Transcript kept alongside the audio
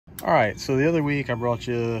All right, so the other week I brought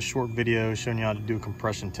you a short video showing you how to do a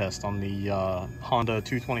compression test on the Honda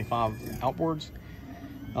 225 outboards.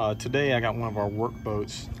 Today I got one of our work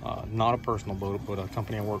boats, not a personal boat, but a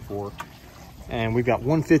company I work for. And we've got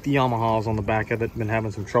 150 Yamahas on the back of it. Been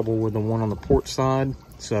having some trouble with the one on the port side.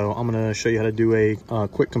 So I'm gonna show you how to do a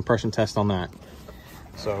quick compression test on that.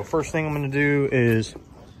 So first thing I'm gonna do is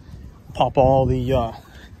pop all the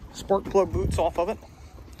spark plug boots off of it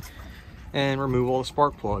and remove all the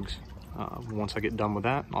spark plugs. Once I get done with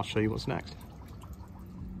that, I'll show you what's next.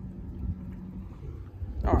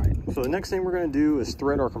 All right, so the next thing we're gonna do is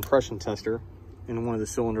thread our compression tester into one of the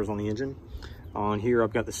cylinders on the engine. On here,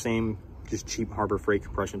 I've got the same just cheap Harbor Freight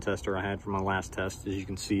compression tester I had for my last test. As you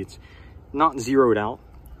can see, it's not zeroed out.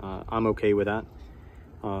 I'm okay with that.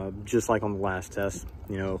 Just like on the last test,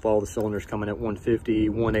 you know, if all the cylinders come in at 150,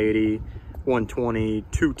 180, 120,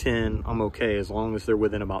 210, I'm okay, as long as they're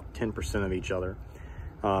within about 10% of each other.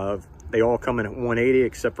 They all come in at 180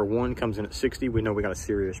 except for one comes in at 60. We know we got a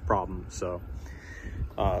serious problem. So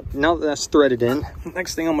now that that's threaded in,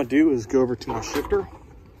 next thing I'm gonna do is go over to my shifter.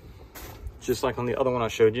 Just like on the other one I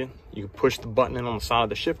showed you, you push the button in on the side of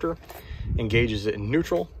the shifter, engages it in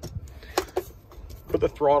neutral. Put the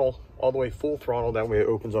throttle all the way full throttle, that way it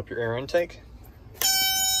opens up your air intake.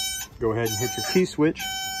 Go ahead and hit your key switch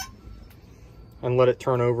and let it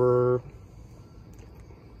turn over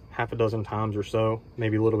half a dozen times or so,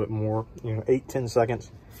 maybe a little bit more, you know, 8-10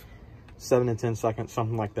 seconds, 7 to 10 seconds,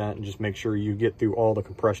 something like that, and just make sure you get through all the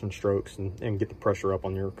compression strokes and get the pressure up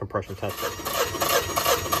on your compression tester.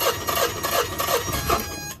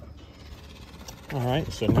 All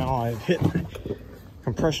right, so now I've hit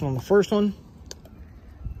compression on the first one.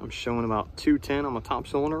 I'm showing about 210 on the top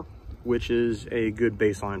cylinder, which is a good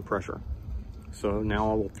baseline pressure. So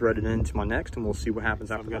now I will thread it into my next and we'll see what happens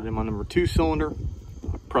after I've got it in my number 2 cylinder.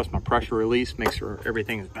 I press my pressure release, make sure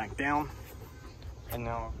everything is back down. And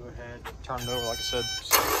now I'll go ahead and turn it over like I said.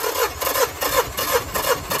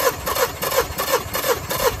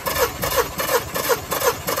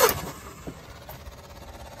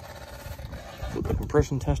 Flip the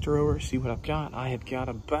compression tester over, see what I've got. I have got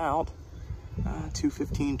about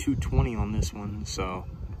 215, 220 on this one. So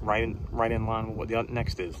right in line with what the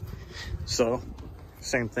next is. So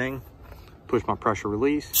same thing, push my pressure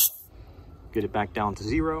release, get it back down to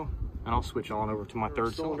 0, and I'll switch on over to my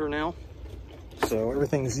third cylinder now. So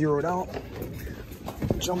everything's zeroed out.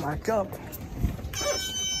 Jump back up.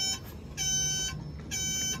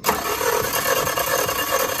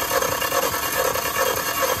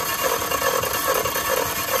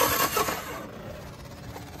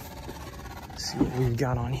 See what we've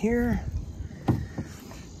got on here.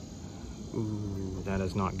 Ooh, that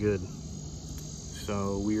is not good.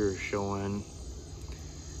 So we are showing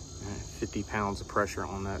 50 pounds of pressure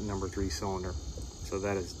on that number 3 cylinder. So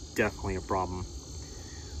that is definitely a problem.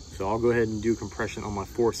 So I'll go ahead and do compression on my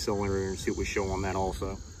 4th cylinder and see what we show on that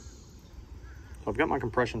also. So I've got my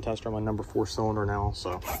compression tester on my number 4 cylinder now.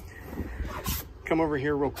 So come over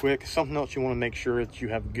here real quick. Something else you want to make sure that you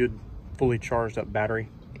have good fully charged up battery.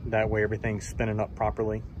 That way everything's spinning up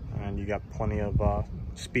properly and you got plenty of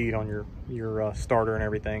speed on your starter and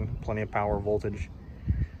everything, plenty of power, voltage.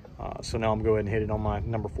 So now I'm going to go ahead and hit it on my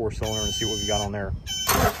number 4 cylinder and see what we got on there.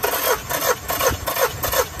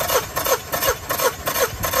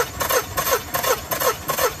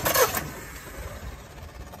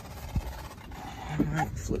 All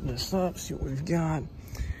right, flip this up, see what we've got.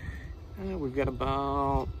 We've got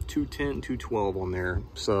about 210, 212 on there.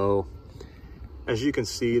 So as you can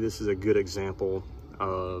see, this is a good example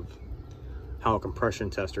of how a compression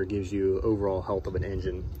tester gives you overall health of an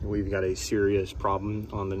engine. We've got a serious problem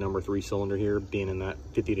on the number 3 cylinder here, being in that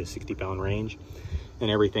 50 to 60 pound range,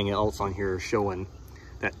 and everything else on here is showing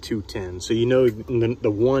that 210. So you know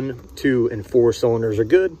the 1, 2, and 4 cylinders are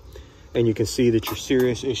good, and you can see that your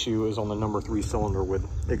serious issue is on the number 3 cylinder with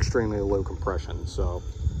extremely low compression. So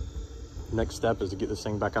next step is to get this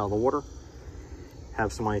thing back out of the water,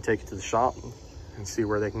 have somebody take it to the shop, and see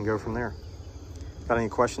where they can go from there. Got any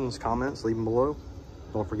questions, comments, leave them below.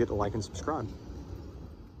 Don't forget to like and subscribe.